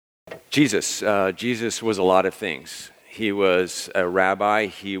Jesus was a lot of things. He was a rabbi,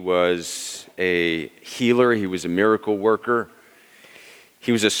 he was a healer, he was a miracle worker,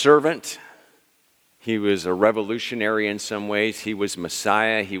 he was a servant, he was a revolutionary in some ways, he was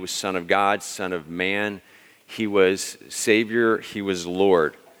Messiah, he was Son of God, Son of Man, he was Savior, he was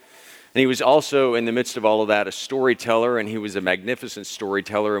Lord. And he was also, in the midst of all of that, a storyteller, and he was a magnificent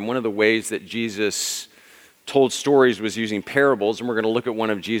storyteller. And one of the ways that Jesus told stories was using parables, and we're going to look at one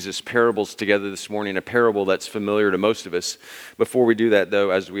of Jesus' parables together this morning, a parable that's familiar to most of us. Before we do that,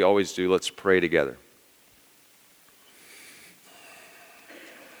 though, as we always do, let's pray together.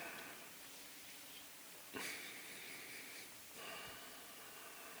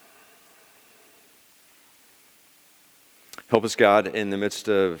 Help us, God, in the midst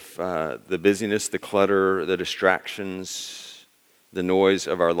of the busyness, the clutter, the distractions, the noise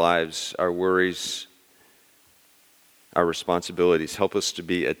of our lives, our worries, our responsibilities. Help us to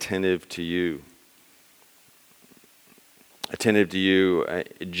be attentive to you. Attentive to you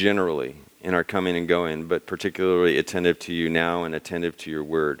generally in our coming and going, but particularly attentive to you now and attentive to your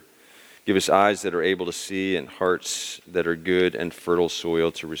word. Give us eyes that are able to see and hearts that are good and fertile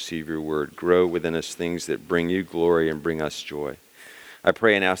soil to receive your word. Grow within us things that bring you glory and bring us joy. I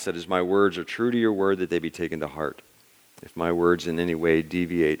pray and ask that as my words are true to your word, that they be taken to heart. If my words in any way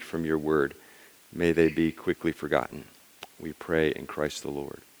deviate from your word, may they be quickly forgotten. We pray in Christ the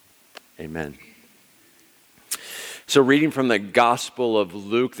Lord. Amen. So reading from the Gospel of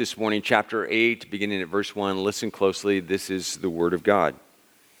Luke this morning, chapter 8, beginning at verse 1, listen closely. This is the word of God.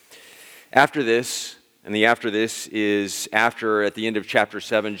 After this, and the after this is after, at the end of chapter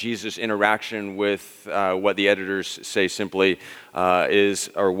 7, Jesus' interaction with what the editors say simply is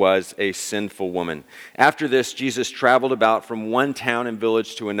or was a sinful woman. After this, Jesus traveled about from one town and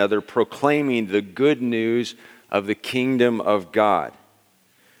village to another, proclaiming the good news of the kingdom of God.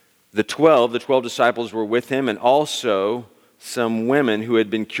 The 12 disciples were with him, and also some women who had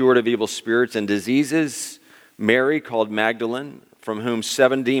been cured of evil spirits and diseases, Mary called Magdalene, from whom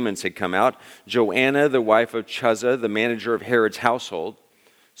 7 demons had come out, Joanna, the wife of Chuza, the manager of Herod's household,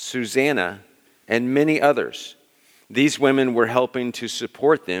 Susanna, and many others. These women were helping to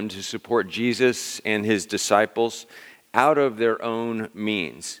support them, to support Jesus and his disciples out of their own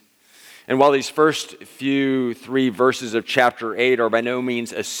means. And while these first few 3 verses of chapter 8 are by no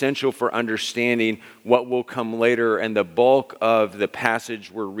means essential for understanding what will come later and the bulk of the passage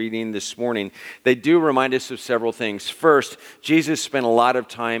we're reading this morning, they do remind us of several things. First, Jesus spent a lot of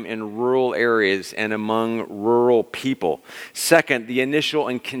time in rural areas and among rural people. Second, the initial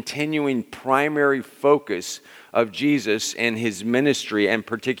and continuing primary focus of Jesus and his ministry, and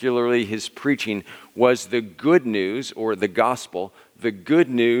particularly his preaching, was the good news, or the gospel, the good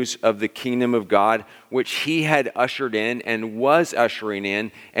news of the kingdom of God, which he had ushered in and was ushering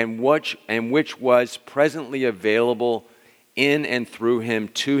in, and which was presently available in and through him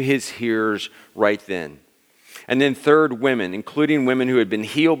to his hearers right then. And then third, women, including women who had been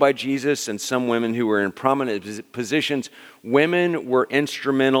healed by Jesus and some women who were in prominent positions. Women were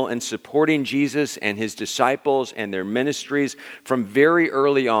instrumental in supporting Jesus and his disciples and their ministries from very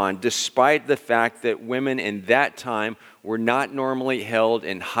early on, despite the fact that women in that time were not normally held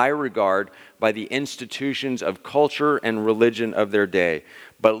in high regard by the institutions of culture and religion of their day.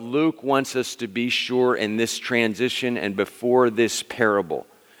 But Luke wants us to be sure in this transition and before this parable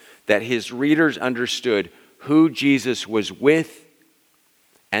that his readers understood who Jesus was with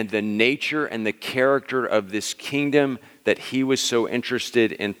and the nature and the character of this kingdom that he was so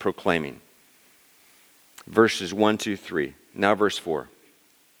interested in proclaiming. Verses 1, 2, 3. Now verse 4.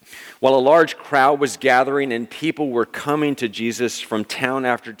 While a large crowd was gathering and people were coming to Jesus from town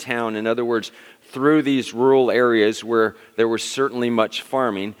after town, in other words, through these rural areas where there was certainly much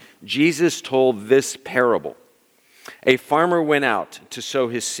farming, Jesus told this parable. A farmer went out to sow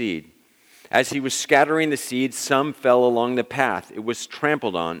his seed. As he was scattering the seed, some fell along the path. It was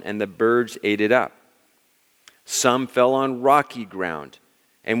trampled on, and the birds ate it up. Some fell on rocky ground,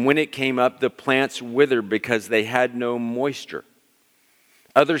 and when it came up, the plants withered because they had no moisture.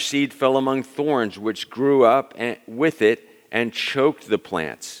 Other seed fell among thorns, which grew up with it and choked the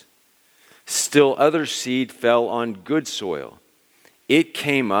plants. Still other seed fell on good soil. It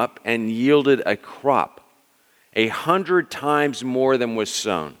came up and yielded a crop, 100 times more than was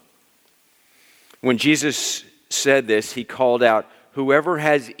sown. When Jesus said this, he called out, "Whoever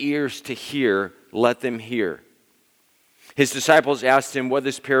has ears to hear, let them hear." His disciples asked him what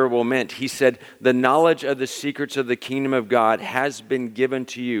this parable meant. He said, "The knowledge of the secrets of the kingdom of God has been given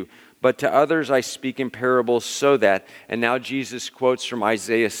to you, but to others I speak in parables so that," and now Jesus quotes from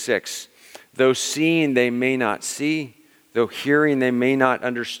Isaiah 6, "though seeing they may not see, though hearing they may not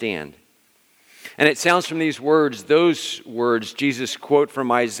understand. And it sounds from those words Jesus quote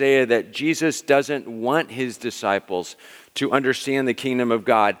from Isaiah, that Jesus doesn't want his disciples to understand the kingdom of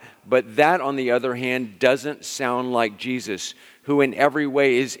God. But that, on the other hand, doesn't sound like Jesus, who in every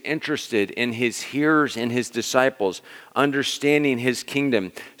way is interested in his hearers and his disciples understanding his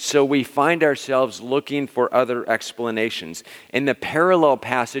kingdom. So we find ourselves looking for other explanations. In the parallel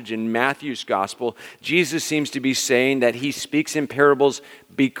passage in Matthew's gospel, Jesus seems to be saying that he speaks in parables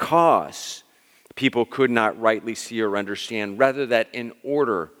because people could not rightly see or understand, rather that in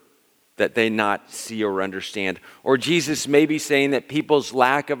order that they not see or understand. Or Jesus may be saying that people's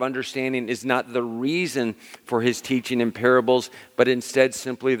lack of understanding is not the reason for his teaching in parables, but instead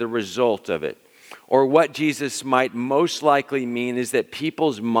simply the result of it. Or what Jesus might most likely mean is that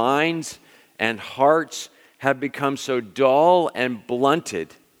people's minds and hearts have become so dull and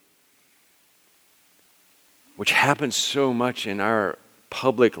blunted, which happens so much in our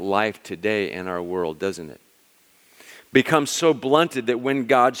public life today in our world, doesn't it? Become so blunted that when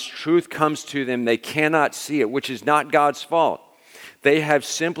God's truth comes to them, they cannot see it, which is not God's fault. They have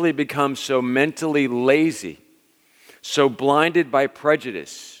simply become so mentally lazy, so blinded by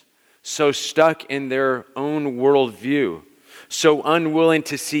prejudice, so stuck in their own worldview, so unwilling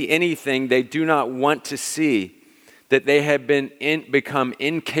to see anything they do not want to see, that they have become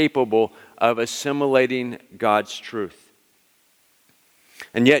incapable of assimilating God's truth.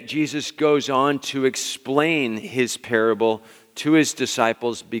 And yet Jesus goes on to explain his parable to his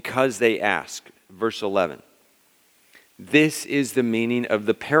disciples because they ask. Verse 11. This is the meaning of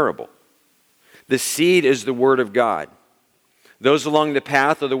the parable. The seed is the word of God. Those along the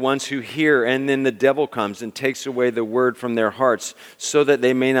path are the ones who hear, and then the devil comes and takes away the word from their hearts so that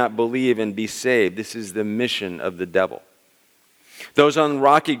they may not believe and be saved. This is the mission of the devil. Those on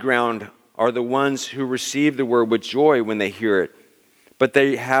rocky ground are the ones who receive the word with joy when they hear it. But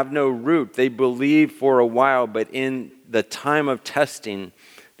they have no root. They believe for a while, but in the time of testing,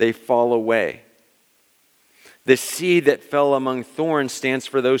 they fall away. The seed that fell among thorns stands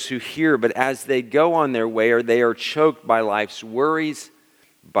for those who hear, but as they go on their way, or they are choked by life's worries,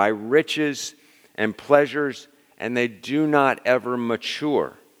 by riches and pleasures, and they do not ever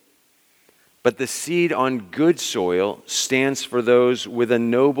mature. But the seed on good soil stands for those with a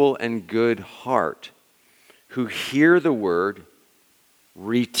noble and good heart, who hear the word,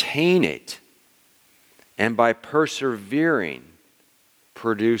 retain it, and by persevering,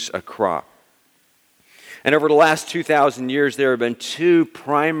 produce a crop. And over the last 2,000 years, there have been two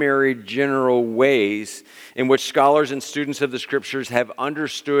primary general ways in which scholars and students of the Scriptures have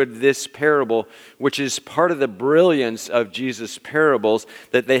understood this parable, which is part of the brilliance of Jesus' parables,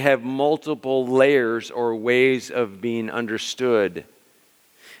 that they have multiple layers or ways of being understood.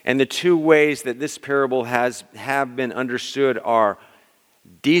 And the two ways that this parable have been understood are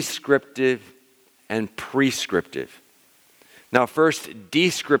descriptive and prescriptive. Now, first,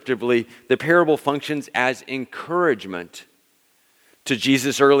 descriptively, the parable functions as encouragement to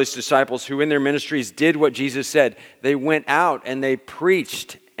Jesus' earliest disciples who in their ministries did what Jesus said. They went out and they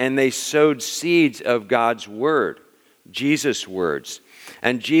preached and they sowed seeds of God's word, Jesus' words.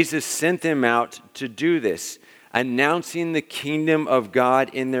 And Jesus sent them out to do this, announcing the kingdom of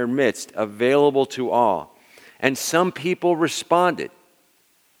God in their midst, available to all. And some people responded.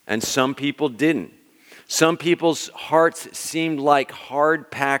 And some people didn't. Some people's hearts seemed like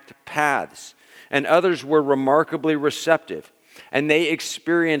hard-packed paths, and others were remarkably receptive. And they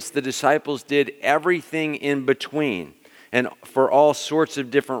experienced, the disciples did, everything in between, and for all sorts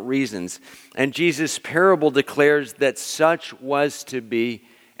of different reasons. And Jesus' parable declares that such was to be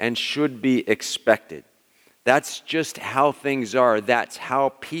and should be expected. That's just how things are. That's how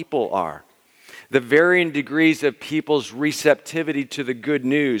people are. The varying degrees of people's receptivity to the good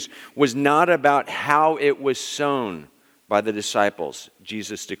news was not about how it was sown by the disciples,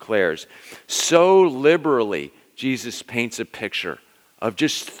 Jesus declares. So liberally, Jesus paints a picture of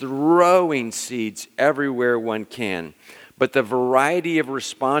just throwing seeds everywhere one can. But the variety of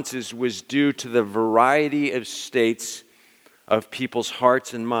responses was due to the variety of states of people's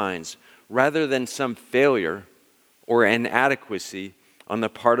hearts and minds, rather than some failure or inadequacy on the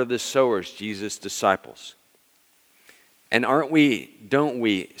part of the sowers, Jesus' disciples. And don't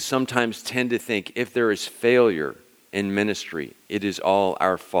we sometimes tend to think if there is failure in ministry, it is all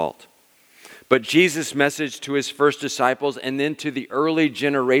our fault. But Jesus' message to his first disciples and then to the early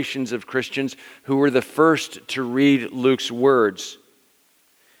generations of Christians who were the first to read Luke's words,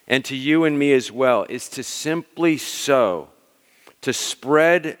 and to you and me as well, is to simply sow, to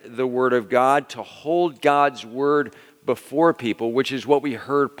spread the word of God, to hold God's word before people, which is what we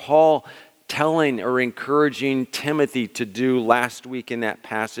heard Paul telling or encouraging Timothy to do last week in that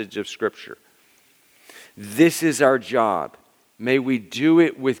passage of Scripture. This is our job. May we do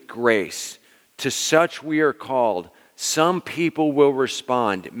it with grace. To such we are called. Some people will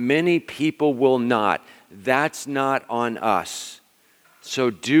respond. Many people will not. That's not on us.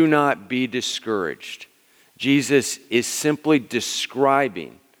 So do not be discouraged. Jesus is simply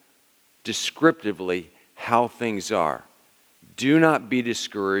describing, descriptively, how things are. Do not be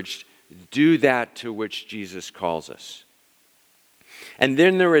discouraged. Do that to which Jesus calls us. And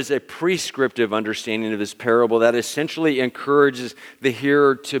then there is a prescriptive understanding of this parable that essentially encourages the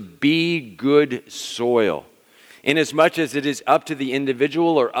hearer to be good soil. Inasmuch as it is up to the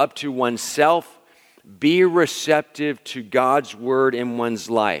individual or up to oneself, be receptive to God's word in one's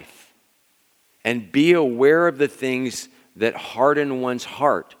life. And be aware of the things that harden one's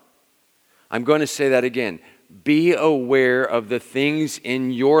heart. I'm going to say that again. Be aware of the things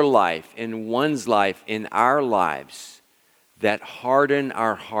in your life, in one's life, in our lives that harden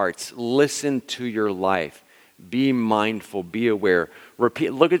our hearts. Listen to your life. Be mindful. Be aware. Repeat.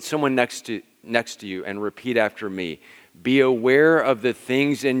 Look at someone next to you and repeat after me. Be aware of the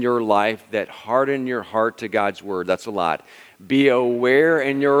things in your life that harden your heart to God's word. That's a lot. Be aware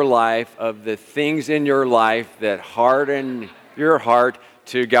in your life of the things in your life that harden your heart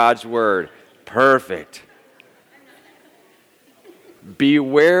to God's word. Perfect.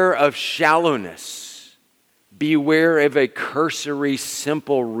 Beware of shallowness. Beware of a cursory,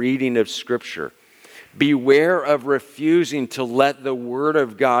 simple reading of Scripture. Beware of refusing to let the Word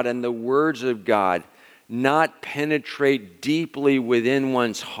of God and the words of God not penetrate deeply within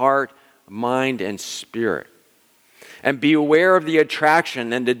one's heart, mind, and spirit. And be aware of the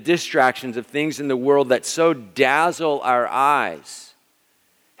attraction and the distractions of things in the world that so dazzle our eyes.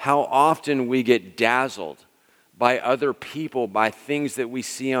 How often we get dazzled by other people, by things that we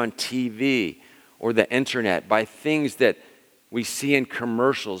see on TV or the internet, by things that we see in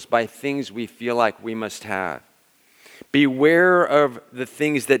commercials, by things we feel like we must have. Beware of the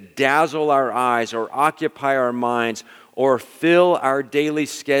things that dazzle our eyes or occupy our minds or fill our daily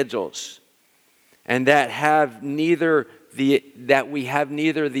schedules, and that we have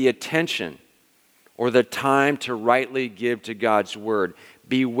neither the attention or the time to rightly give to God's word.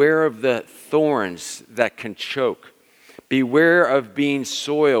 Beware of the thorns that can choke. Beware of being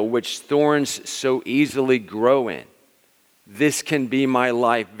soil which thorns so easily grow in. This can be my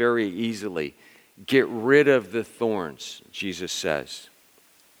life very easily. Get rid of the thorns, Jesus says.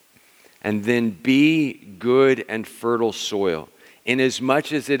 And then be good and fertile soil.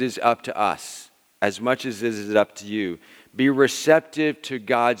 Inasmuch as it is up to us, as much as it is up to you, be receptive to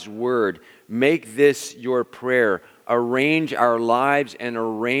God's word. Make this your prayer. Arrange our lives and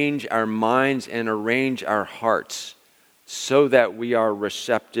arrange our minds and arrange our hearts so that we are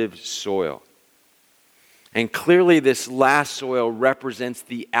receptive soil. And clearly this last soil represents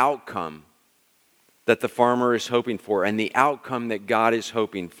the outcome that the farmer is hoping for, and the outcome that God is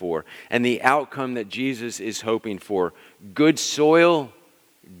hoping for, and the outcome that Jesus is hoping for. Good soil,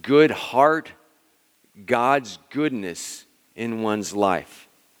 good heart, God's goodness in one's life.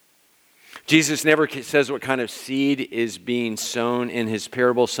 Jesus never says what kind of seed is being sown in his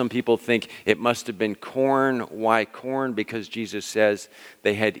parable. Some people think it must have been corn. Why corn? Because Jesus says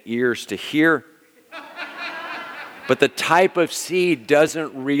they had ears to hear. But the type of seed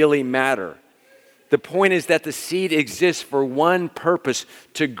doesn't really matter. The point is that the seed exists for one purpose: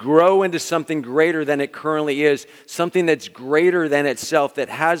 to grow into something greater than it currently is, something that's greater than itself, that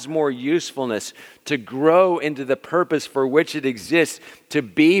has more usefulness, to grow into the purpose for which it exists, to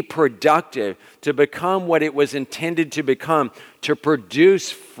be productive, to become what it was intended to become, to produce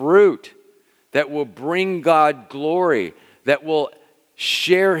fruit that will bring God glory, that will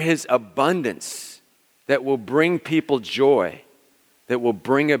share his abundance, that will bring people joy, that will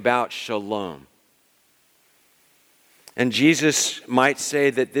bring about shalom. And Jesus might say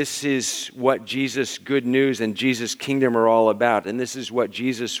that this is what Jesus' good news and Jesus' kingdom are all about. And this is what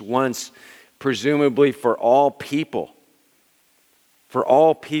Jesus wants, presumably for all people. For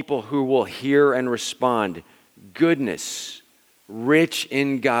all people who will hear and respond. Goodness, rich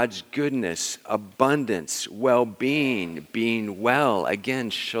in God's goodness, abundance, well-being, being well. Again,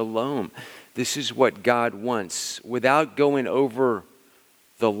 shalom. This is what God wants. Without going over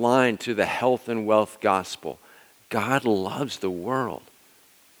the line to the health and wealth gospel, God loves the world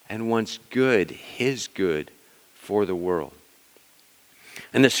and wants good, his good, for the world.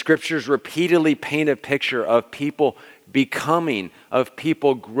 And the scriptures repeatedly paint a picture of people becoming, of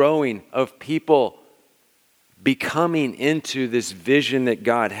people growing, of people becoming into this vision that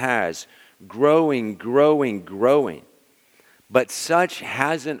God has. Growing, growing, growing. But such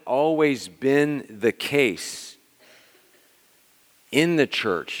hasn't always been the case in the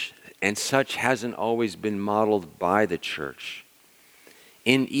church. And such hasn't always been modeled by the church.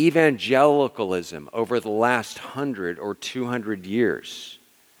 In evangelicalism over the last 100 or 200 years,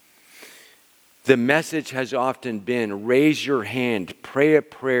 the message has often been raise your hand, pray a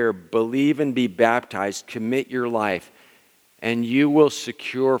prayer, believe and be baptized, commit your life, and you will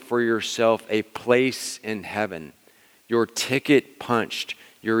secure for yourself a place in heaven. Your ticket punched,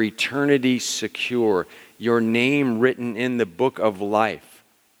 your eternity secure, your name written in the book of life.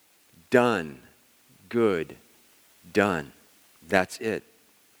 Done. Good. Done. That's it.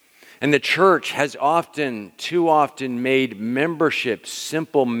 And the church has too often made membership,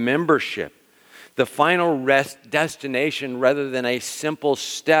 simple membership, the final destination rather than a simple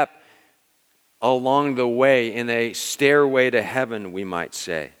step along the way in a stairway to heaven, we might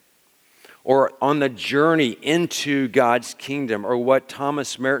say. Or on the journey into God's kingdom, or what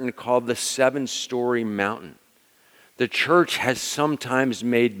Thomas Merton called the 7-story mountain. The church has sometimes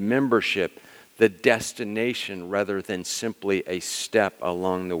made membership the destination rather than simply a step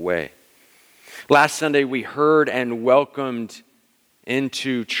along the way. Last Sunday we heard and welcomed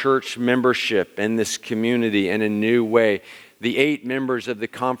into church membership in this community in a new way the 8 members of the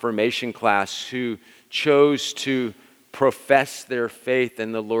confirmation class who chose to profess their faith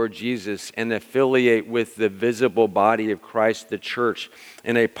in the Lord Jesus and affiliate with the visible body of Christ, the church,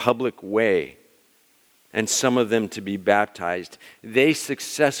 in a public way, and some of them to be baptized. They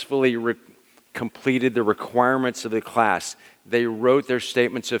successfully completed the requirements of the class. They wrote their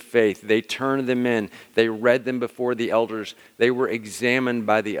statements of faith. They turned them in. They read them before the elders. They were examined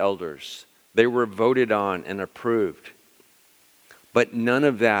by the elders. They were voted on and approved. But none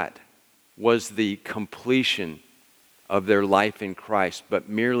of that was the completion of their life in Christ, but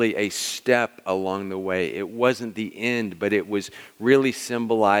merely a step along the way. It wasn't the end, but it was really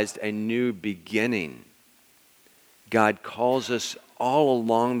symbolized a new beginning. God calls us all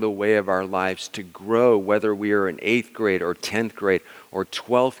along the way of our lives to grow, whether we are in 8th grade or 10th grade or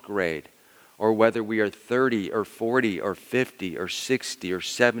 12th grade, or whether we are 30 or 40 or 50 or 60 or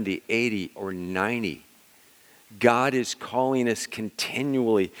 70, 80 or 90. God is calling us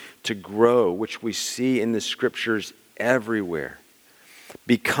continually to grow, which we see in the scriptures everywhere.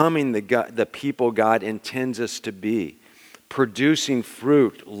 Becoming the people God intends us to be. Producing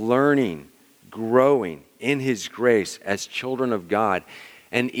fruit, learning, growing in His grace as children of God.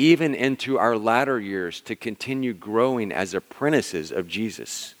 And even into our latter years to continue growing as apprentices of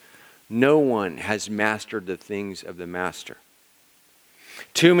Jesus. No one has mastered the things of the Master.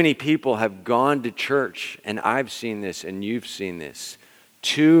 Too many people have gone to church, and I've seen this and you've seen this.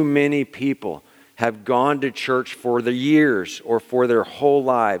 Too many people have gone to church for the years or for their whole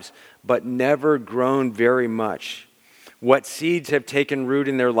lives, but never grown very much. What seeds have taken root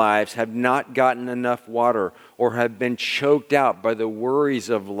in their lives have not gotten enough water or have been choked out by the worries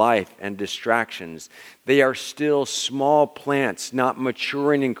of life and distractions. They are still small plants, not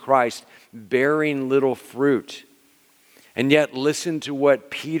maturing in Christ, bearing little fruit. And yet listen to what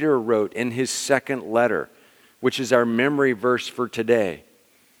Peter wrote in his 2nd letter, which is our memory verse for today.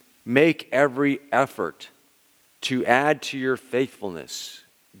 Make every effort to add to your faithfulness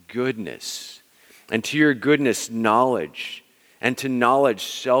goodness, and to your goodness knowledge, and to knowledge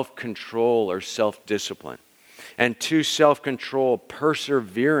self-control or self-discipline, and to self-control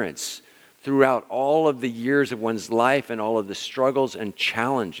perseverance throughout all of the years of one's life and all of the struggles and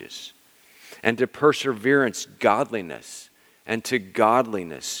challenges. And to perseverance, godliness. And to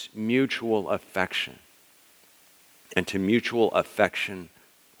godliness, mutual affection. And to mutual affection,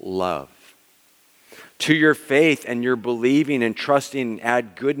 love. To your faith and your believing and trusting,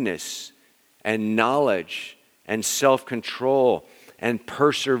 add goodness and knowledge and self-control and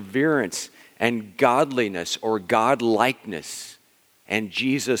perseverance and godliness or God-likeness and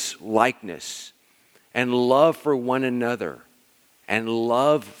Jesus-likeness and love for one another and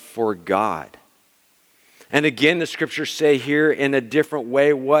love for God. And again, the scriptures say here in a different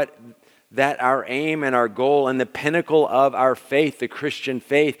way that our aim and our goal and the pinnacle of our faith, the Christian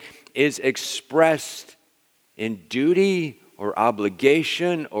faith, is expressed in duty or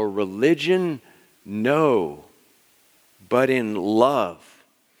obligation or religion. No, but in love.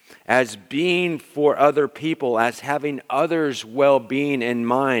 As being for other people, as having others' well-being in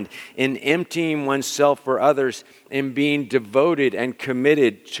mind, in emptying oneself for others, in being devoted and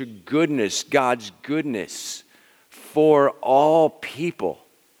committed to goodness, God's goodness for all people.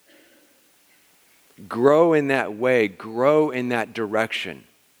 Grow in that way, grow in that direction.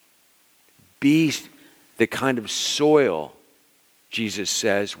 Be the kind of soil, Jesus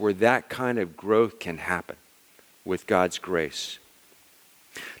says, where that kind of growth can happen with God's grace.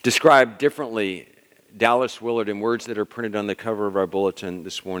 Described differently, Dallas Willard, in words that are printed on the cover of our bulletin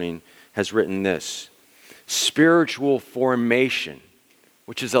this morning, has written this: spiritual formation,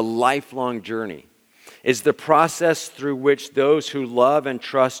 which is a lifelong journey, is the process through which those who love and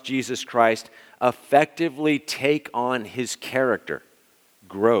trust Jesus Christ effectively take on his character,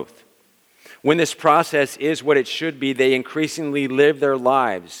 growth. When this process is what it should be, they increasingly live their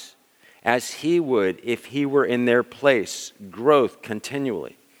lives as he would if he were in their place, growth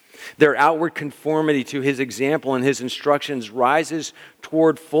continually. Their outward conformity to his example and his instructions rises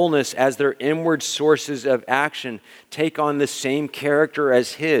toward fullness as their inward sources of action take on the same character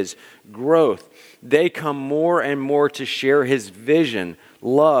as his, growth. They come more and more to share his vision,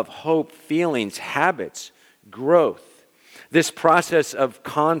 love, hope, feelings, habits, growth. This process of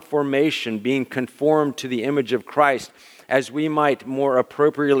conformation, being conformed to the image of Christ, as we might more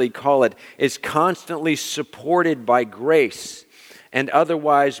appropriately call it, is constantly supported by grace, and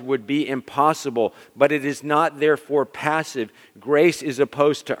otherwise would be impossible, but it is not therefore passive. Grace is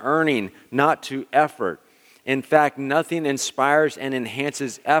opposed to earning, not to effort. In fact, nothing inspires and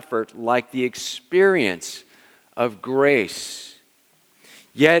enhances effort like the experience of grace.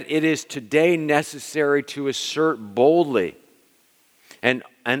 Yet it is today necessary to assert boldly and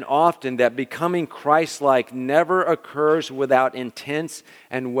often that becoming Christ-like never occurs without intense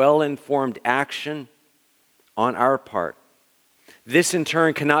and well-informed action on our part. This in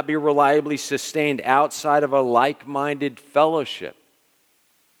turn cannot be reliably sustained outside of a like-minded fellowship.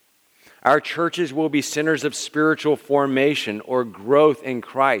 Our churches will be centers of spiritual formation or growth in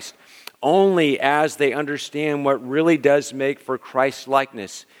Christ only as they understand what really does make for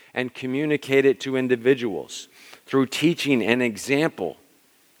Christ-likeness and communicate it to individuals through teaching and example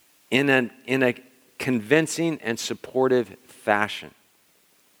in a convincing and supportive fashion.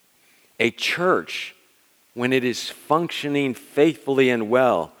 A church, when it is functioning faithfully and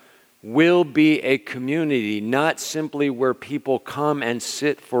well, will be a community not simply where people come and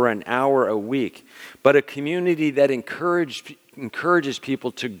sit for an hour a week, but a community that encourages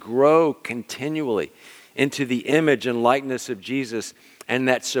people to grow continually into the image and likeness of Jesus, and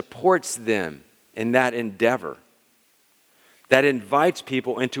that supports them in that endeavor, that invites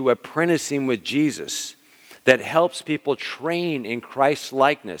people into apprenticing with Jesus, that helps people train in Christ's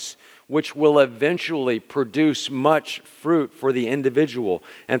likeness, which will eventually produce much fruit for the individual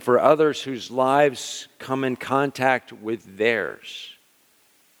and for others whose lives come in contact with theirs.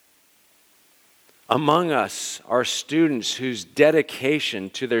 Among us are students whose dedication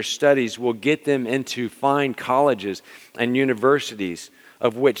to their studies will get them into fine colleges and universities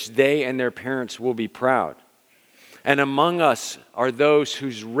of which they and their parents will be proud. And among us are those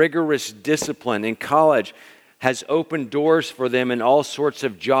whose rigorous discipline in college has opened doors for them in all sorts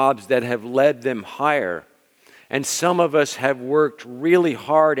of jobs that have led them higher. And some of us have worked really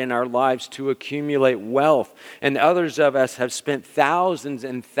hard in our lives to accumulate wealth. And others of us have spent thousands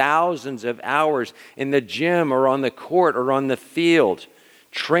and thousands of hours in the gym or on the court or on the field,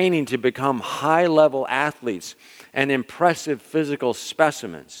 training to become high-level athletes and impressive physical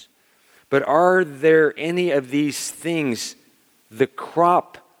specimens. But are there any of these things the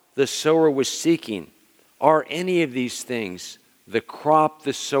crop the sower was seeking? Are any of these things the crop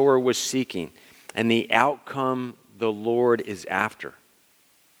the sower was seeking and the outcome the Lord is after?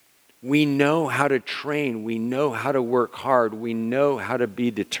 We know how to train. We know how to work hard. We know how to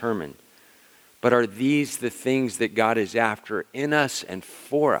be determined. But are these the things that God is after in us and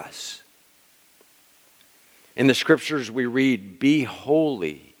for us? In the scriptures we read, "Be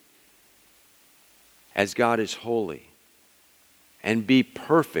holy as God is holy, and be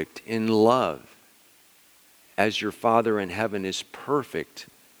perfect in love, as your Father in heaven is perfect,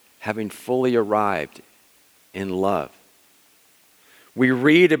 having fully arrived in love." We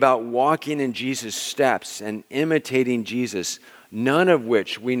read about walking in Jesus' steps and imitating Jesus, none of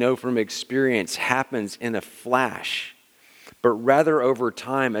which we know from experience happens in a flash, but rather over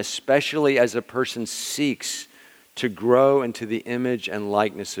time, especially as a person seeks to grow into the image and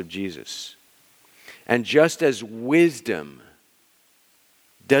likeness of Jesus. And just as wisdom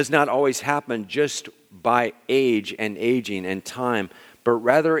does not always happen just by age and aging and time, but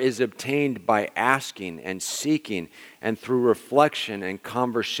rather is obtained by asking and seeking and through reflection and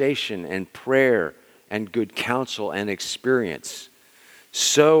conversation and prayer and good counsel and experience,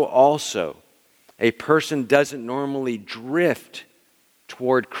 so also a person doesn't normally drift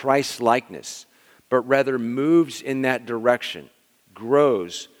toward Christ's likeness, but rather moves in that direction,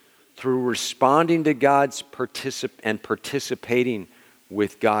 grows through responding to God's and participating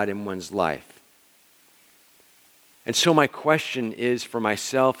with God in one's life. And so my question is for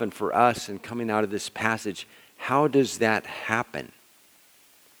myself and for us, and coming out of this passage, how does that happen?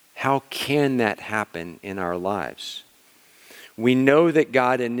 How can that happen in our lives? We know that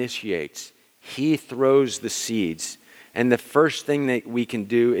God initiates. He throws the seeds. And the first thing that we can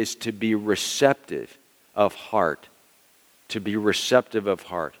do is to be receptive of heart. To be receptive of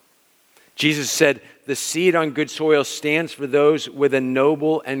heart. Jesus said, the seed on good soil stands for those with a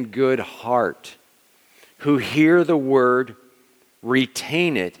noble and good heart, who hear the word,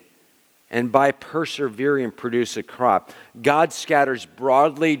 retain it, and by persevering produce a crop. God scatters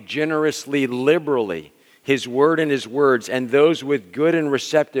broadly, generously, liberally His word and His words, and those with good and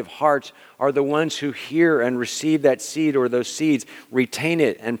receptive hearts are the ones who hear and receive that seed or those seeds, retain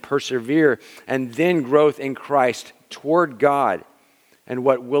it and persevere, and then growth in Christ toward God. And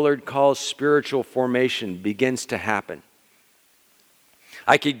what Willard calls spiritual formation begins to happen.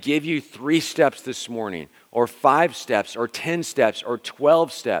 I could give you 3 steps this morning, or 5 steps, or 10 steps, or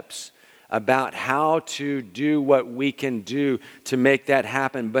 12 steps about how to do what we can do to make that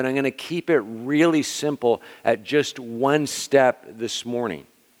happen. But I'm going to keep it really simple at just 1 step this morning.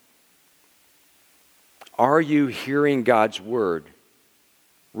 Are you hearing God's word,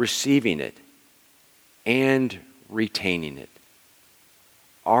 receiving it, and retaining it?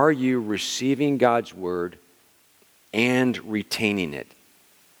 Are you receiving God's word and retaining it?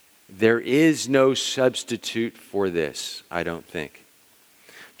 There is no substitute for this, I don't think.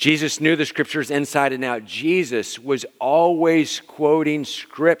 Jesus knew the scriptures inside and out. Jesus was always quoting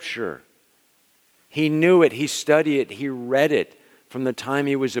scripture. He knew it, he studied it, he read it from the time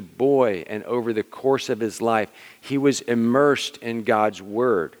he was a boy and over the course of his life. He was immersed in God's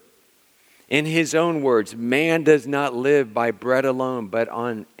word. In his own words, man does not live by bread alone, but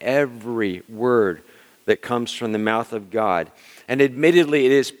on every word that comes from the mouth of God. And admittedly,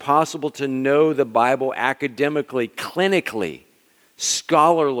 it is possible to know the Bible academically, clinically,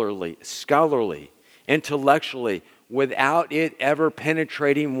 scholarly, intellectually, without it ever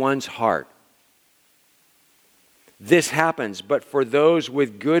penetrating one's heart. This happens, but for those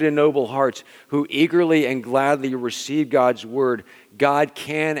with good and noble hearts who eagerly and gladly receive God's word, God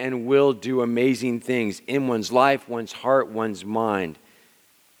can and will do amazing things in one's life, one's heart, one's mind,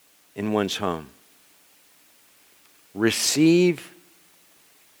 in one's home. Receive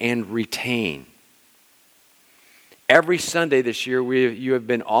and retain. Every Sunday this year, you have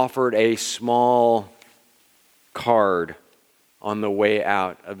been offered a small card on the way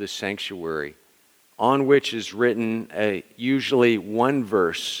out of the sanctuary, on which is written usually one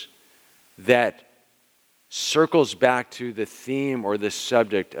verse that circles back to the theme or the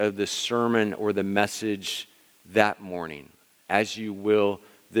subject of the sermon or the message that morning, as you will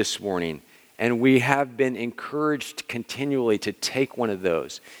this morning. And we have been encouraged continually to take one of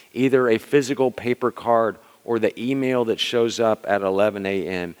those, either a physical paper card or the email that shows up at 11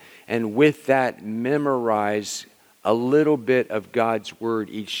 a.m. And with that, memorize a little bit of God's word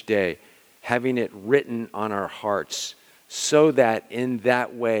each day, having it written on our hearts, so that in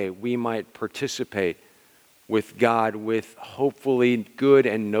that way we might participate with God with hopefully good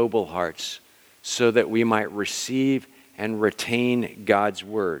and noble hearts, so that we might receive and retain God's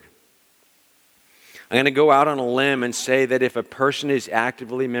word. I'm going to go out on a limb and say that if a person is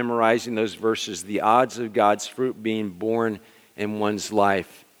actively memorizing those verses, the odds of God's fruit being born in one's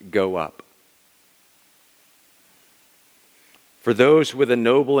life go up. For those with a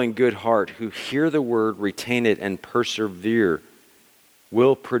noble and good heart who hear the word, retain it, and persevere,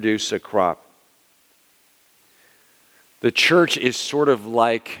 will produce a crop. The church is sort of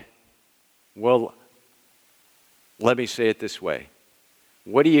like, well, let me say it this way.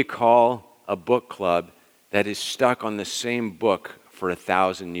 What do you call a book club that is stuck on the same book for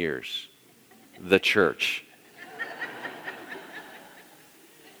 1,000 years? The church.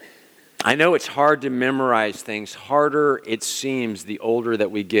 I know it's hard to memorize things. Harder it seems the older that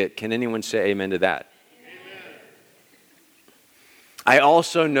we get. Can anyone say amen to that? Amen. I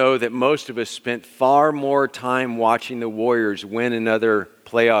also know that most of us spent far more time watching the Warriors win another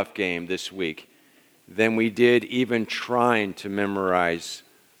playoff game this week than we did even trying to memorize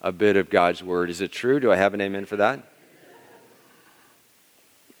a bit of God's word. Is it true? Do I have an amen for that?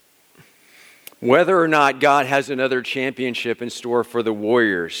 Whether or not God has another championship in store for the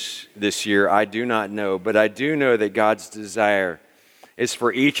Warriors this year, I do not know. But I do know that God's desire is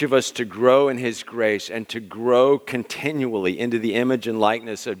for each of us to grow in His grace and to grow continually into the image and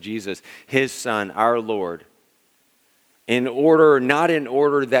likeness of Jesus, His Son, our Lord. Not in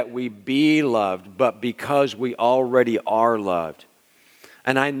order that we be loved, but because we already are loved.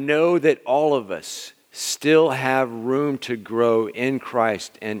 And I know that all of us still have room to grow in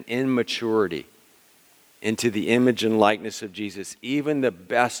Christ and in maturity into the image and likeness of Jesus, even the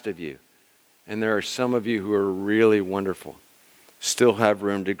best of you. And there are some of you who are really wonderful. still have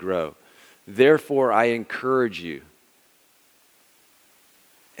room to grow. Therefore, I encourage you,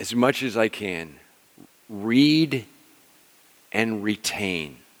 as much as I can, read and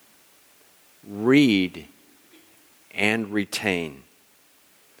retain. Read and retain.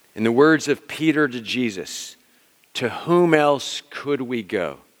 In the words of Peter to Jesus, to whom else could we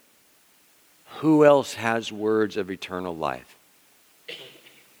go? Who else has words of eternal life?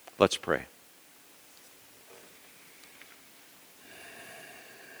 Let's pray.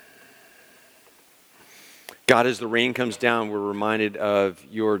 God, as the rain comes down, we're reminded of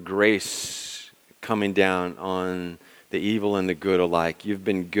your grace coming down on the evil and the good alike. You've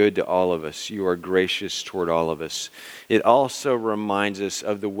been good to all of us. You are gracious toward all of us. It also reminds us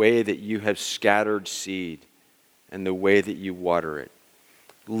of the way that you have scattered seed and the way that you water it.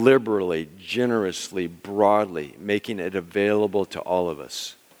 Liberally, generously, broadly, making it available to all of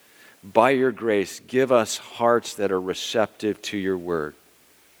us. By your grace, give us hearts that are receptive to your word.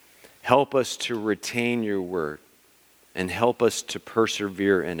 Help us to retain your word and help us to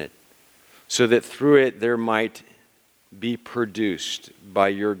persevere in it so that through it there might be produced by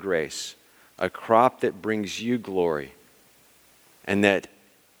your grace a crop that brings you glory and that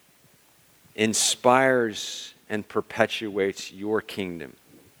inspires and perpetuates your kingdom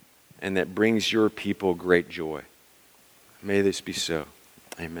and that brings your people great joy. May this be so.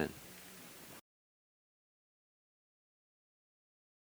 Amen.